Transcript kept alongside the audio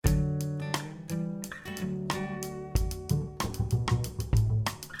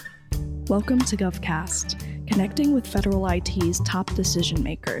Welcome to GovCast, connecting with federal IT's top decision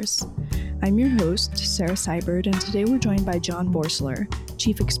makers. I'm your host, Sarah Seibert, and today we're joined by John Borsler,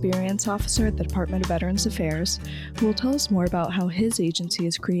 Chief Experience Officer at the Department of Veterans Affairs, who will tell us more about how his agency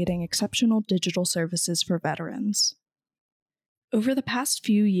is creating exceptional digital services for veterans. Over the past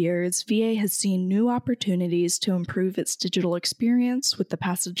few years, VA has seen new opportunities to improve its digital experience with the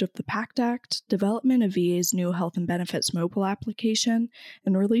passage of the PACT Act, development of VA's new health and benefits mobile application,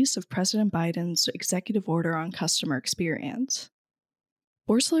 and release of President Biden's executive order on customer experience.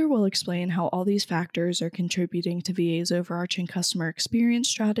 Borsler will explain how all these factors are contributing to VA's overarching customer experience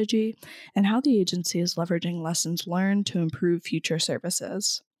strategy and how the agency is leveraging lessons learned to improve future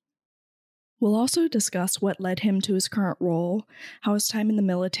services. We'll also discuss what led him to his current role, how his time in the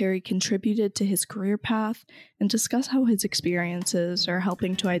military contributed to his career path, and discuss how his experiences are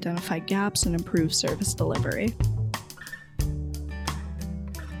helping to identify gaps and improve service delivery.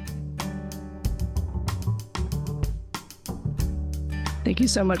 Thank you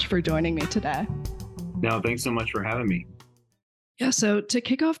so much for joining me today. No, thanks so much for having me. Yeah, so to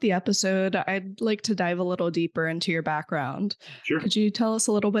kick off the episode, I'd like to dive a little deeper into your background. Sure. Could you tell us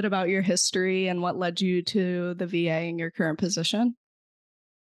a little bit about your history and what led you to the VA in your current position?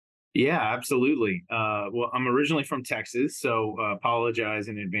 Yeah, absolutely. Well, I'm originally from Texas, so apologize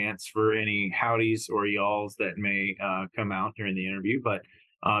in advance for any howdies or y'alls that may come out during the interview. But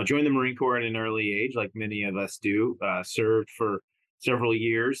joined the Marine Corps at an early age, like many of us do. Served for several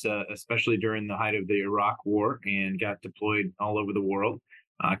years, especially during the height of the Iraq War, and got deployed all over the world.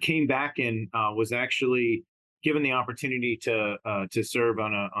 Came back and was actually given the opportunity to serve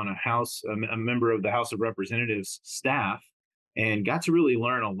on a House, a member of the House of Representatives staff, and got to really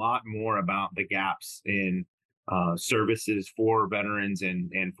learn a lot more about the gaps in services for veterans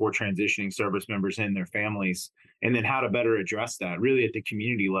and for transitioning service members and their families, and then how to better address that really at the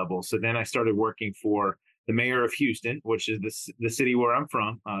community level. So then I started working for the mayor of Houston, which is the city where I'm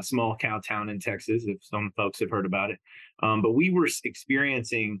from, a small cow town in Texas, if some folks have heard about it. But we were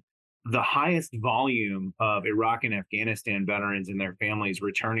experiencing the highest volume of Iraq and Afghanistan veterans and their families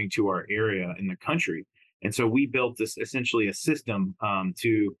returning to our area in the country. And so we built this essentially a system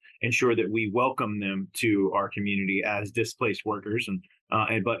to ensure that we welcome them to our community as displaced workers, and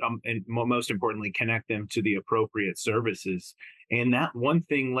most importantly, connect them to the appropriate services. And that one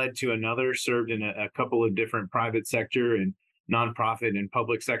thing led to another. Served in a couple of different private sector and nonprofit and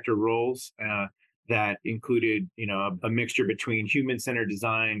public sector roles that included, a mixture between human-centered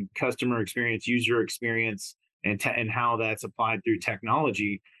design, customer experience, user experience, and how that's applied through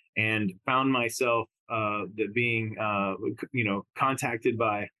technology. And found myself being contacted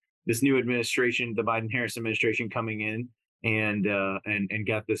by this new administration, the Biden-Harris administration, coming in, and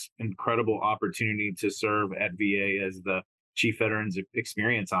got this incredible opportunity to serve at VA as the Chief Veterans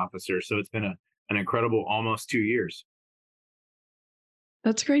Experience Officer. So it's been an incredible almost 2 years.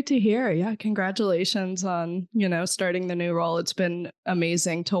 That's great to hear. Yeah, congratulations on, starting the new role. It's been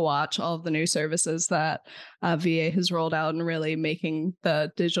amazing to watch all of the new services that VA has rolled out and really making the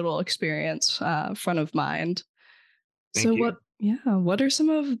digital experience front of mind. Thank you. What are some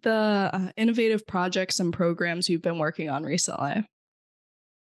of the innovative projects and programs you've been working on recently?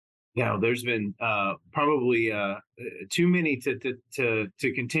 Yeah, there's been probably too many to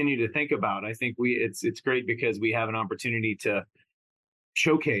continue to think about. I think it's great because we have an opportunity to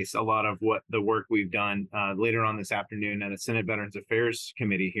showcase a lot of what the work we've done later on this afternoon at a Senate Veterans Affairs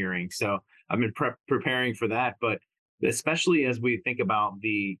Committee hearing. So I've been preparing for that, but especially as we think about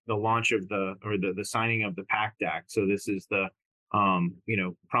the launch of the signing of the PACT Act. So this is the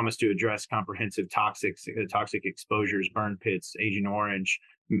promise to address comprehensive toxic exposures, burn pits, Agent Orange,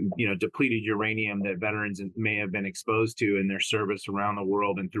 depleted uranium that veterans may have been exposed to in their service around the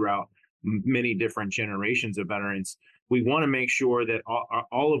world and throughout many different generations of veterans. We want to make sure that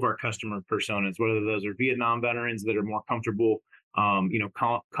all of our customer personas, whether those are Vietnam veterans that are more comfortable,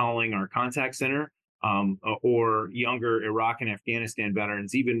 calling our contact center, or younger Iraq and Afghanistan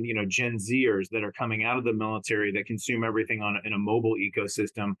veterans, even Gen Zers that are coming out of the military that consume everything in a mobile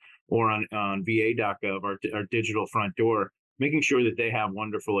ecosystem or on va.gov, our digital front door, making sure that they have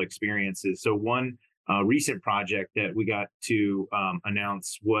wonderful experiences. So one recent project that we got to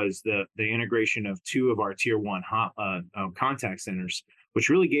announce was the integration of 2 of our tier 1 contact centers, which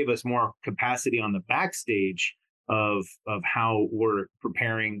really gave us more capacity on the backstage of how we're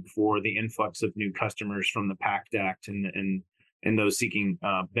preparing for the influx of new customers from the PACT Act and those seeking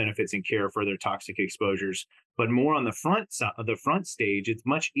benefits and care for their toxic exposures. But more on the front stage, it's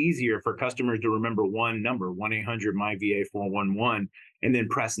much easier for customers to remember one number, 1-800-MY-VA-411, and then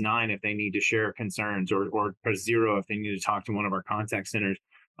press 9 if they need to share concerns, or press 0 if they need to talk to one of our contact centers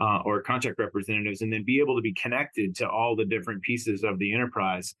or contract representatives, and then be able to be connected to all the different pieces of the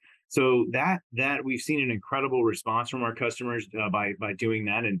enterprise. So that we've seen an incredible response from our customers by doing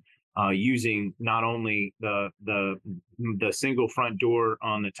that, and using not only the single front door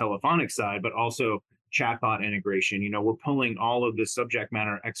on the telephonic side, but also chatbot integration. We're pulling all of the subject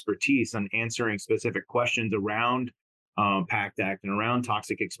matter expertise on answering specific questions around PACT Act and around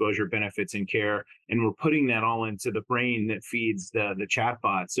toxic exposure benefits and care, and we're putting that all into the brain that feeds the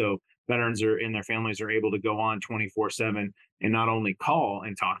chatbot. So veterans and their families are able to go on 24/7 and not only call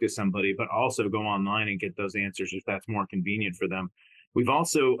and talk to somebody, but also go online and get those answers if that's more convenient for them. We've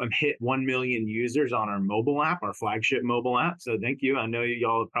also hit 1 million users on our mobile app, our flagship mobile app. So thank you. I know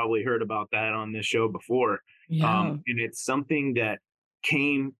y'all have probably heard about that on this show before. Yeah. And it's something that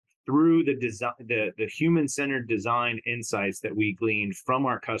came through the design, the human-centered design insights that we gleaned from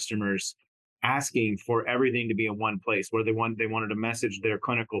our customers, asking for everything to be in one place, where they wanted to message their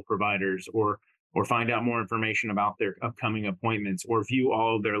clinical providers, or find out more information about their upcoming appointments, or view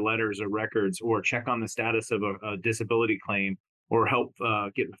all of their letters or records, or check on the status of a disability claim, or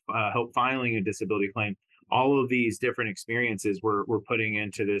get help filing a disability claim. All of these different experiences we're putting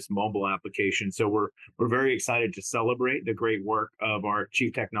into this mobile application. So we're very excited to celebrate the great work of our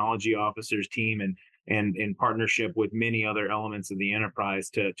chief technology officers team, and in partnership with many other elements of the enterprise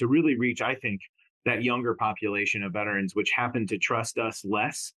to really reach, I think, that younger population of veterans, which happen to trust us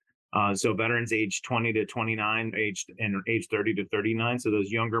less. So veterans age 20 to 29, age 30 to 39. So those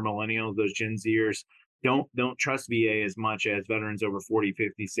younger millennials, those Gen Zers, don't trust VA as much as veterans over 40,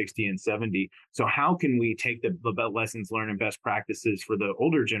 50, 60, and 70. So how can we take the lessons learned and best practices for the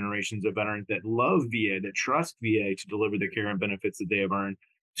older generations of veterans that love VA, that trust VA to deliver the care and benefits that they have earned,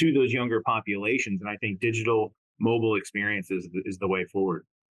 to those younger populations? And I think digital mobile experiences is the way forward.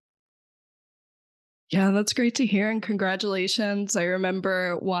 Yeah, that's great to hear, and congratulations. I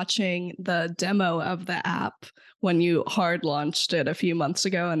remember watching the demo of the app when you hard launched it a few months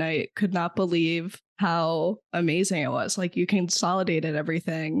ago, and I could not believe how amazing it was. Like, you consolidated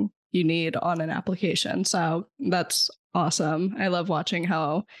everything you need on an application. So that's awesome. I love watching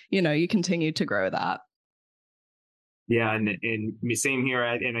how, you continue to grow that. Yeah, and same here.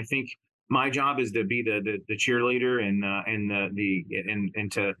 And I think my job is to be the cheerleader,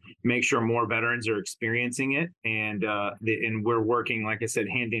 and to make sure more veterans are experiencing it. And we're working, like I said,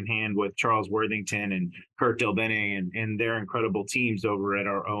 hand in hand with Charles Worthington and Kurt Delbene and their incredible teams over at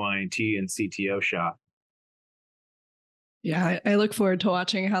our OINT and CTO shop. Yeah, I look forward to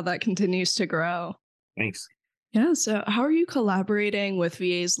watching how that continues to grow. Thanks. Yeah. So, how are you collaborating with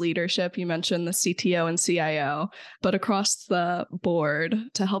VA's leadership? You mentioned the CTO and CIO, but across the board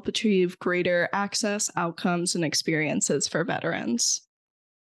to help achieve greater access, outcomes, and experiences for veterans?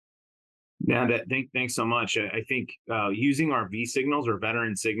 Yeah, thanks so much. I think using our V Signals, or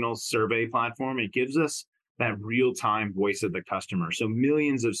Veteran Signals survey platform, it gives us that real time voice of the customer. So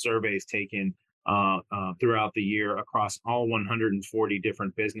millions of surveys taken throughout the year across all 140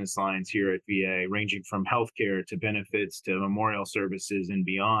 different business lines here at VA, ranging from healthcare to benefits to memorial services and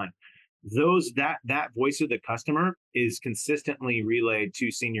beyond. That voice of the customer is consistently relayed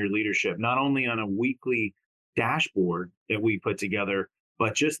to senior leadership, not only on a weekly dashboard that we put together,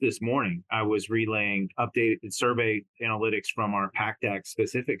 but just this morning, I was relaying updated survey analytics from our PACT Act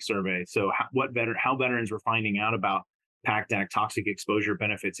specific survey. So how veterans were finding out about PACT Act toxic exposure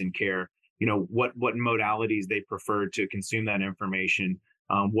benefits and care. What modalities they preferred to consume that information.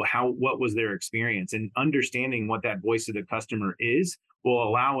 What was their experience, and understanding what that voice of the customer is will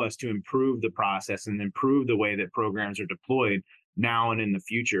allow us to improve the process and improve the way that programs are deployed now and in the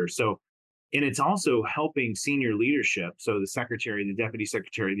future. So, and it's also helping senior leadership. So the secretary, the deputy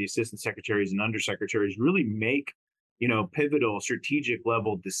secretary, the assistant secretaries, and undersecretaries really make, pivotal strategic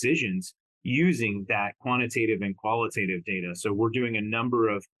level decisions using that quantitative and qualitative data. So we're doing a number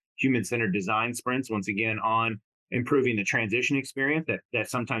of human-centered design sprints, once again, on improving the transition experience, that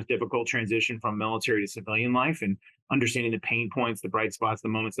sometimes difficult transition from military to civilian life, and understanding the pain points, the bright spots, the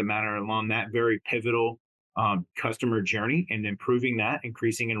moments that matter along that very pivotal customer journey, and improving that,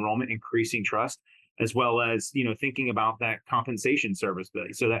 increasing enrollment, increasing trust, as well as thinking about that compensation service,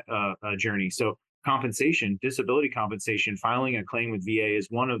 so that journey. So compensation, disability compensation, filing a claim with VA is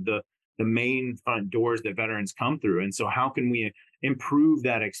one of the main front doors that veterans come through. And so how can we improve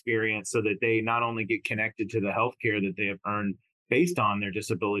that experience so that they not only get connected to the healthcare that they have earned based on their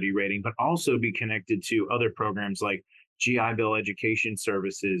disability rating, but also be connected to other programs like GI Bill education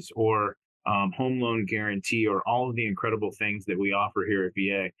services, or home loan guarantee, or all of the incredible things that we offer here at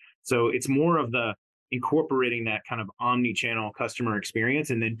VA. So it's more of the incorporating that kind of omni-channel customer experience,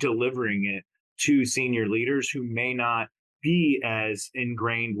 and then delivering it to senior leaders who may not be as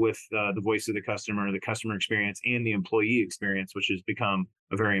ingrained with the voice of the customer experience, and the employee experience, which has become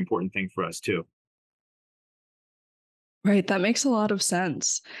a very important thing for us too. Right, that makes a lot of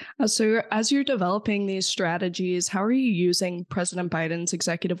sense. As you're developing these strategies, how are you using President Biden's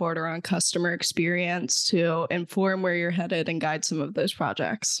executive order on customer experience to inform where you're headed and guide some of those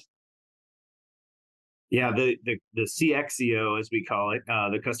projects? Yeah, the CXEO, as we call it,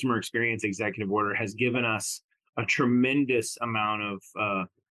 the Customer Experience Executive Order, has given us a tremendous amount of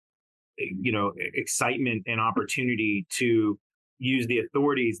excitement and opportunity to use the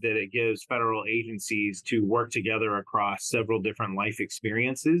authorities that it gives federal agencies to work together across several different life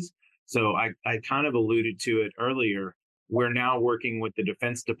experiences. So I kind of alluded to it earlier. We're now working with the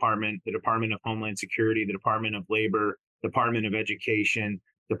Defense Department, the Department of Homeland Security, the Department of Labor, Department of Education,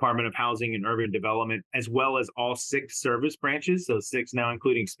 Department of Housing and Urban Development, as well as all six service branches, so six now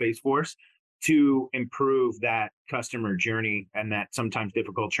including Space Force, to improve that customer journey and that sometimes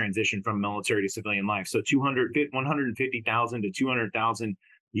difficult transition from military to civilian life. So 150,000 to 200,000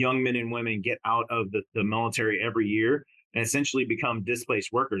 young men and women get out of the military every year and essentially become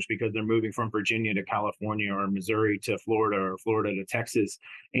displaced workers because they're moving from Virginia to California or Missouri to Florida or Florida to Texas.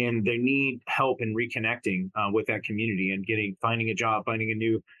 And they need help in reconnecting with that community and finding a job, finding a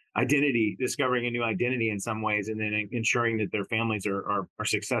new identity, discovering a new identity in some ways, and then ensuring that their families are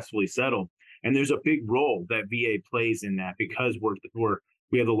successfully settled. And there's a big role that VA plays in that because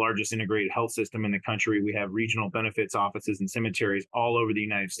we have the largest integrated health system in the country. We have regional benefits offices and cemeteries all over the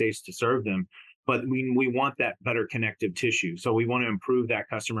United States to serve them. But we want that better connective tissue. So we want to improve that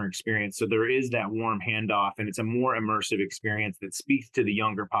customer experience. So there is that warm handoff, and it's a more immersive experience that speaks to the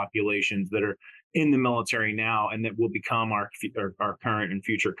younger populations that are in the military now and that will become our current and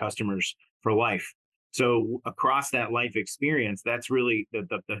future customers for life. So across that life experience, that's really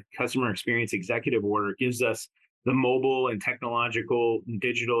the customer experience executive order gives us the mobile and technological and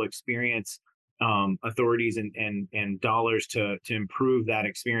digital experience authorities and dollars to improve that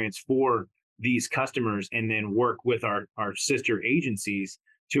experience for these customers, and then work with our sister agencies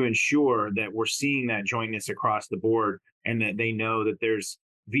to ensure that we're seeing that jointness across the board and that they know that there's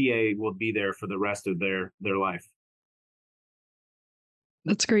VA will be there for the rest of their life.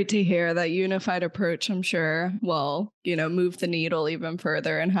 That's great to hear. That unified approach, I'm sure, will, move the needle even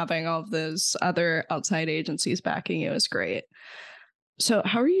further, and having all of those other outside agencies backing you is great. So,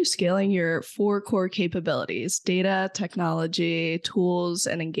 how are you scaling your four core capabilities, data, technology, tools,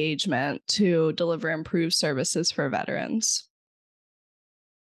 and engagement, to deliver improved services for veterans?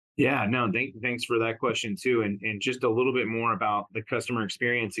 Yeah, no, thanks for that question too. And just a little bit more about the customer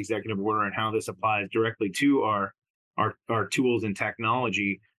experience executive order and how this applies directly to our tools and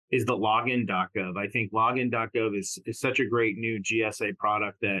technology is the login.gov. I think login.gov is such a great new GSA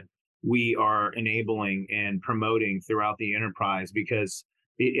product that we are enabling and promoting throughout the enterprise because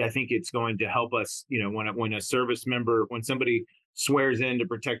I think it's going to help us, when a service member, when somebody swears in to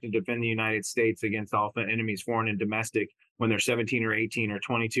protect and defend the United States against all enemies, foreign and domestic, when they're 17 or 18 or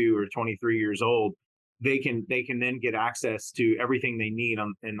 22 or 23 years old, they can then get access to everything they need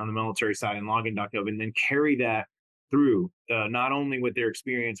on the military side in login.gov, and then carry that through not only with their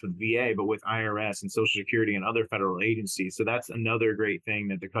experience with VA, but with IRS and Social Security and other federal agencies. So that's another great thing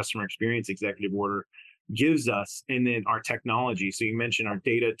that the customer experience executive order gives us. And then our technology. So you mentioned our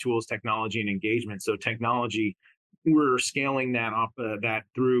data, tools, technology, and engagement. So technology, we're scaling that up that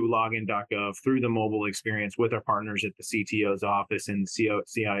through login.gov, through the mobile experience with our partners at the CTO's office and the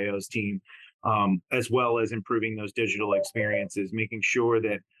CIO's team, as well as improving those digital experiences, making sure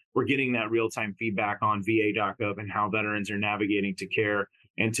that we're getting that real-time feedback on va.gov and how veterans are navigating to care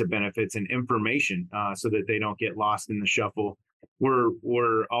and to benefits and information so that they don't get lost in the shuffle.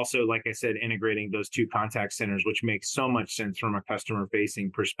 We're also, like I said, integrating those two contact centers, which makes so much sense from a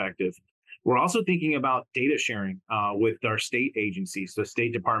customer-facing perspective. We're also thinking about data sharing with our state agencies, so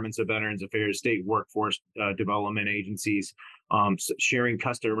state departments of Veterans Affairs, state workforce development agencies, sharing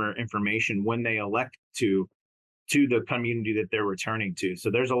customer information when they elect to the community that they're returning to.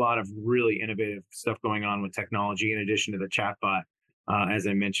 So there's a lot of really innovative stuff going on with technology in addition to the chatbot, as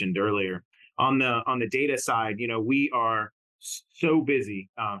I mentioned earlier. On the data side, we are so busy,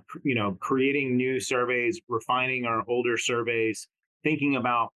 creating new surveys, refining our older surveys, thinking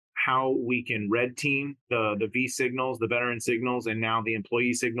about how we can red team the V signals, the veteran signals, and now the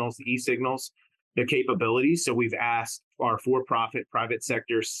employee signals, the E signals, the capabilities. So we've asked our for-profit private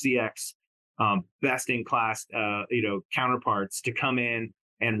sector CX best in class, counterparts to come in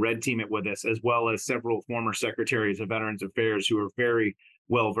and red team it with us, as well as several former secretaries of Veterans Affairs who are very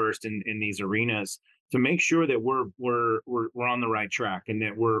well versed in these arenas to make sure that we're on the right track, and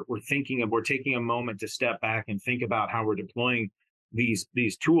that we're taking a moment to step back and think about how we're deploying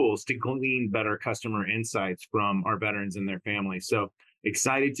these tools to glean better customer insights from our veterans and their families. So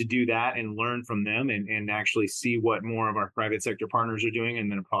excited to do that and learn from them, and actually see what more of our private sector partners are doing,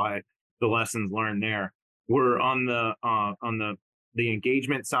 and then apply the lessons learned there. We're on the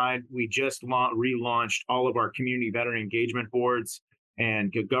engagement side. We just relaunched all of our community veteran engagement boards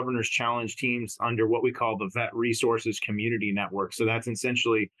and Governor's Challenge teams under what we call the Vet Resources Community Network. So that's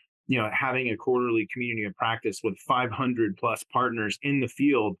essentially, having a quarterly community of practice with 500 plus partners in the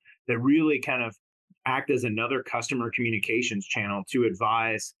field that really kind of act as another customer communications channel to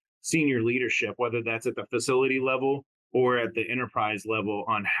advise senior leadership, whether that's at the facility level or at the enterprise level,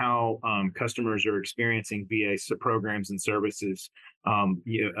 on how customers are experiencing VA programs and services from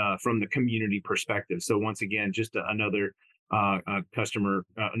the community perspective. So once again, just another customer,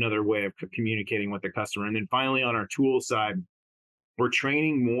 another way of communicating with the customer. And then finally, on our tool side, we're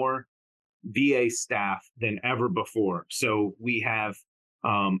training more VA staff than ever before. So we have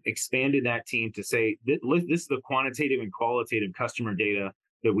expanded that team to say, this is the quantitative and qualitative customer data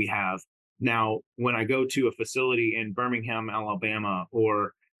that we have. Now, when I go to a facility in Birmingham, Alabama,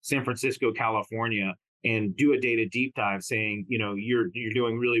 or San Francisco, California, and do a data deep dive saying, you're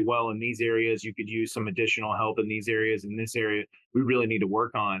doing really well in these areas, you could use some additional help in these areas, in this area we really need to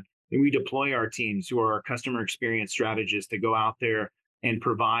work on. And we deploy our teams, who are our customer experience strategists, to go out there and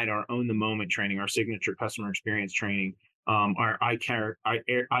provide our own the moment training, our signature customer experience training, our I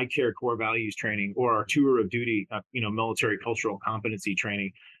care core values training, or our tour of duty, military cultural competency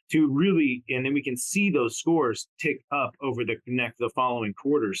training, to really, and then we can see those scores tick up over the following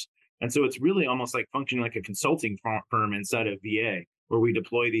quarters. And so it's really almost like functioning like a consulting firm inside of VA, where we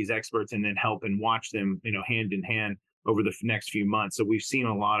deploy these experts and then help and watch them, hand in hand over the next few months. So we've seen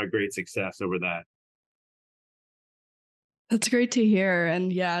a lot of great success over that. That's great to hear.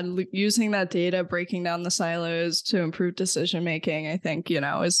 And yeah, using that data, breaking down the silos to improve decision making, I think,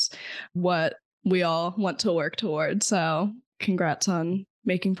 is what we all want to work towards. So congrats on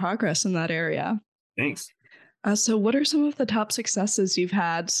making progress in that area. Thanks. So what are some of the top successes you've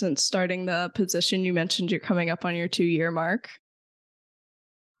had since starting the position? You mentioned you're coming up on your 2-year mark.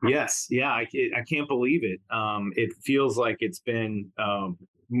 Yes. Yeah. I can't believe it. It feels like it's been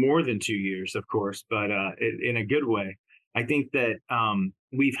more than 2 years, of course, but in a good way. I think that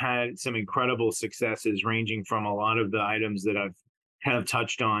we've had some incredible successes, ranging from a lot of the items that I've kind of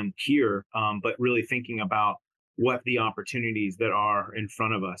touched on here, but really thinking about what the opportunities that are in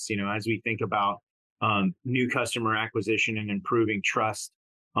front of us, as we think about new customer acquisition and improving trust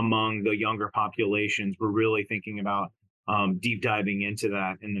among the younger populations. We're really thinking about deep diving into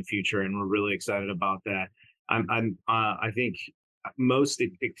that in the future, and we're really excited about that. I think most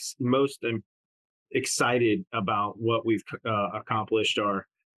excited about what we've accomplished are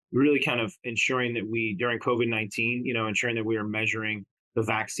really kind of ensuring that we, during COVID-19, ensuring that we are measuring the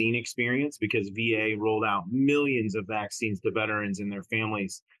vaccine experience, because VA rolled out millions of vaccines to veterans and their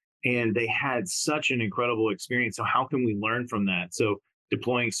families, and they had such an incredible experience. So how can we learn from that? So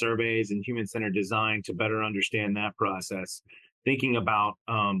deploying surveys and human-centered design to better understand that process, thinking about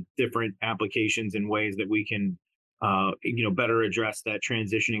different applications and ways that we can better address that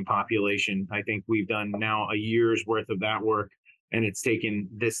transitioning population. I think we've done now a year's worth of that work, and it's taken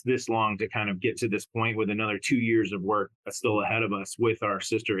this long to kind of get to this point, with another 2 years of work still ahead of us with our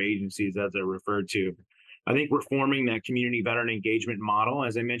sister agencies, as I referred to. I think we're forming that community veteran engagement model,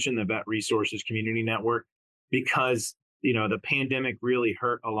 as I mentioned, the Vet Resources Community Network, because the pandemic really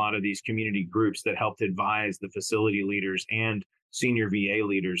hurt a lot of these community groups that helped advise the facility leaders and senior VA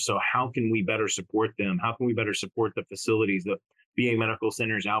leaders. So how can we better support them? How can we better support the facilities, the VA medical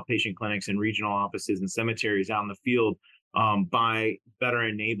centers, outpatient clinics, and regional offices and cemeteries out in the field, by better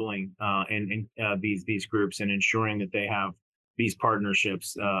enabling these groups and ensuring that they have these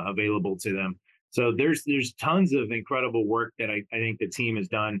partnerships available to them. So there's tons of incredible work that I think the team has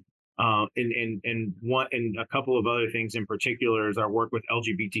done. And a couple of other things in particular is our work with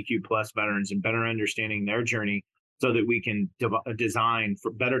LGBTQ plus veterans and better understanding their journey, so that we can design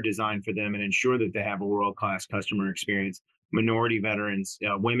for them and ensure that they have a world-class customer experience. Minority veterans,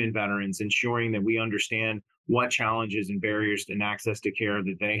 women veterans, ensuring that we understand what challenges and barriers and access to care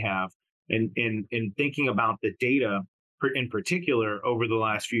that they have, and thinking about the data in particular over the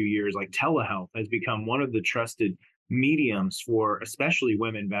last few years. Like, telehealth has become one of the trusted mediums for especially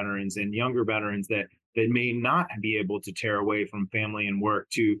women veterans and younger veterans that may not be able to tear away from family and work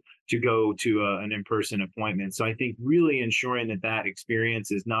to go to an in-person appointment. So I think really ensuring that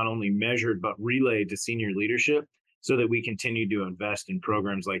experience is not only measured but relayed to senior leadership so that we continue to invest in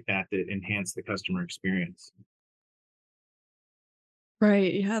programs like that enhance the customer experience.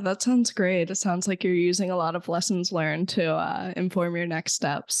 Right. Yeah, that sounds great. It sounds like you're using a lot of lessons learned to inform your next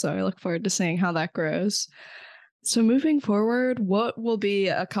steps. So I look forward to seeing how that grows. So moving forward, what will be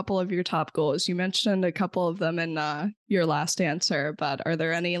a couple of your top goals? You mentioned a couple of them in your last answer, but are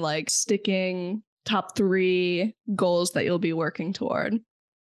there any like sticking top three goals that you'll be working toward?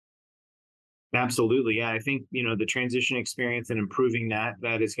 Absolutely. Yeah. I think, the transition experience and improving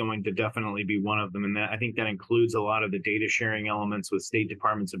that is going to definitely be one of them. And that I think that includes a lot of the data sharing elements with state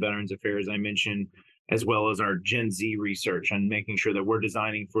departments of Veterans Affairs I mentioned, as well as our Gen Z research and making sure that we're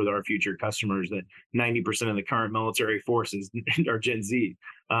designing for our future customers that 90% of the current military forces are Gen Z.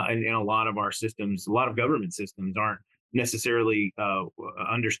 And a lot of our systems, a lot of government systems aren't necessarily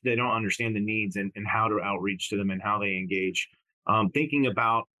they don't understand the needs and how to outreach to them and how they engage. Thinking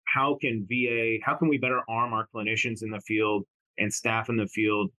about how can we better arm our clinicians in the field and staff in the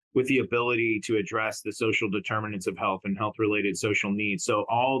field with the ability to address the social determinants of health and health related social needs. So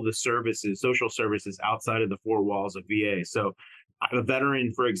all the services, social services outside of the four walls of VA. So a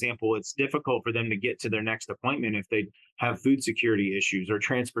veteran, for example, it's difficult for them to get to their next appointment if they have food security issues or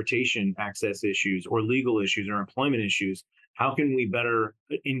transportation access issues or legal issues or employment issues. How can we better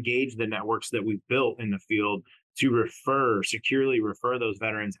engage the networks that we've built in the field to securely refer those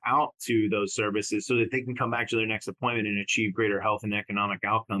veterans out to those services so that they can come back to their next appointment and achieve greater health and economic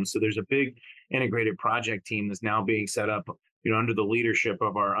outcomes? So there's a big integrated project team that's now being set up, under the leadership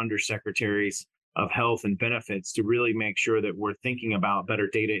of our undersecretaries of health and benefits to really make sure that we're thinking about better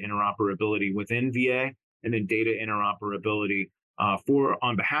data interoperability within VA and then data interoperability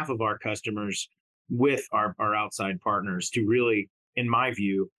on behalf of our customers with our outside partners to really, in my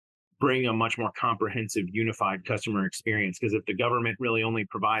view, bring a much more comprehensive, unified customer experience. Because if the government really only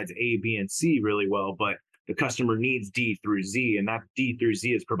provides A, B, and C really well, but the customer needs D through Z, and that D through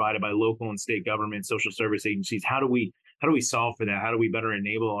Z is provided by local and state government, social service agencies, how do we solve for that? How do we better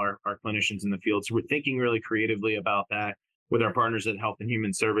enable our clinicians in the field? So we're thinking really creatively about that with our partners at Health and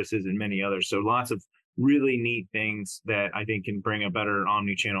Human Services and many others. So lots of really neat things that I think can bring a better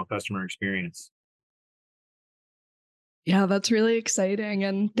omni-channel customer experience. Yeah, that's really exciting.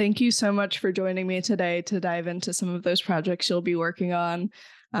 And thank you so much for joining me today to dive into some of those projects you'll be working on.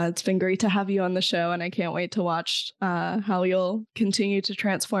 It's been great to have you on the show, and I can't wait to watch how you'll continue to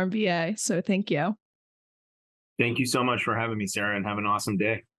transform VA. So thank you. Thank you so much for having me, Sarah, and have an awesome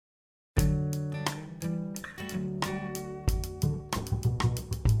day.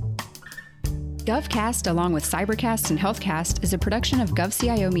 GovCast, along with Cybercast and HealthCast, is a production of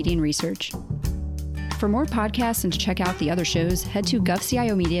GovCIO Media and Research. For more podcasts and to check out the other shows, head to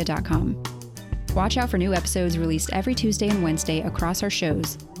govciomedia.com. Watch out for new episodes released every Tuesday and Wednesday across our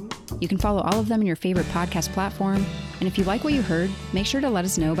shows. You can follow all of them in your favorite podcast platform, and if you like what you heard, make sure to let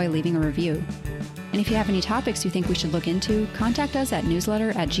us know by leaving a review. And if you have any topics you think we should look into, contact us at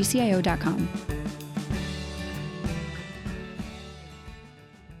newsletter@gcio.com.